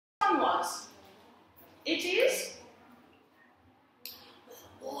was. It is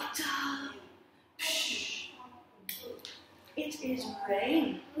water. It is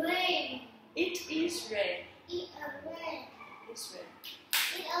rain. Rain. It is rain. It's rain. It's rain.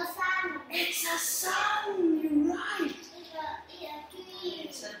 It's a sun. It's a sun. You're right. It's a tree.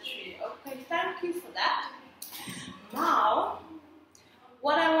 It's a tree. Okay, thank you for that. Now,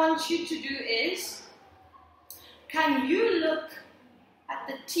 what I want you to do is, can you look at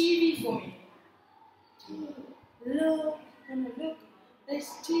the TV for me? Look, look. There's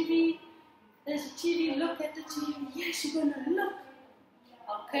a TV. There's a TV. Look at the TV. Yes, you're gonna look.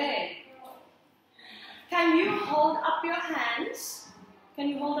 Okay. Can you hold up your hands? Can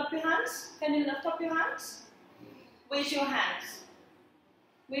you hold up your hands? Can you lift up your hands? Where's your hands?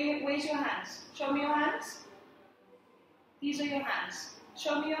 Where's your hands? Show me your hands. These are your hands.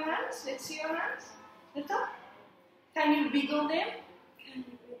 Show me your hands. Let's see your hands. Lift up. Can you wiggle them? Can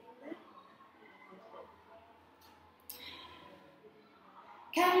you wiggle them?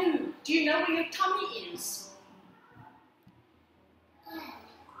 Do you know where your tummy is?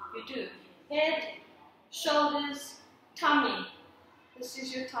 You do. Head, shoulders, tummy. This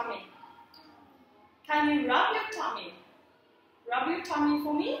is your tummy. Can you rub your tummy? Rub your tummy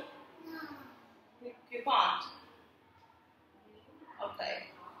for me? No. You can't. Okay.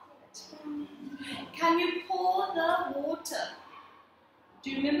 Can you pour the water? Do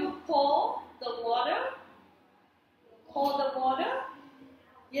you remember pour the water? Pour the water.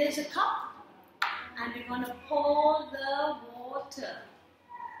 Here's a cup. And you're going to pour the water.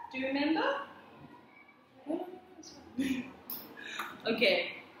 Do you remember?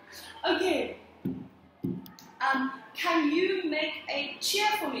 Okay. Okay. Can you make a cheer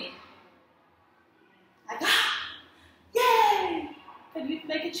for me? Like, yay! Can you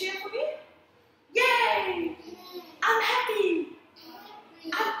make a cheer for me? Yay! I'm happy.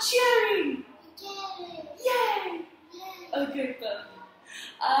 I'm cheering. Yay! Okay, good.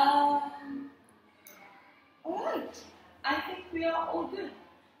 Alright. I think we are all good.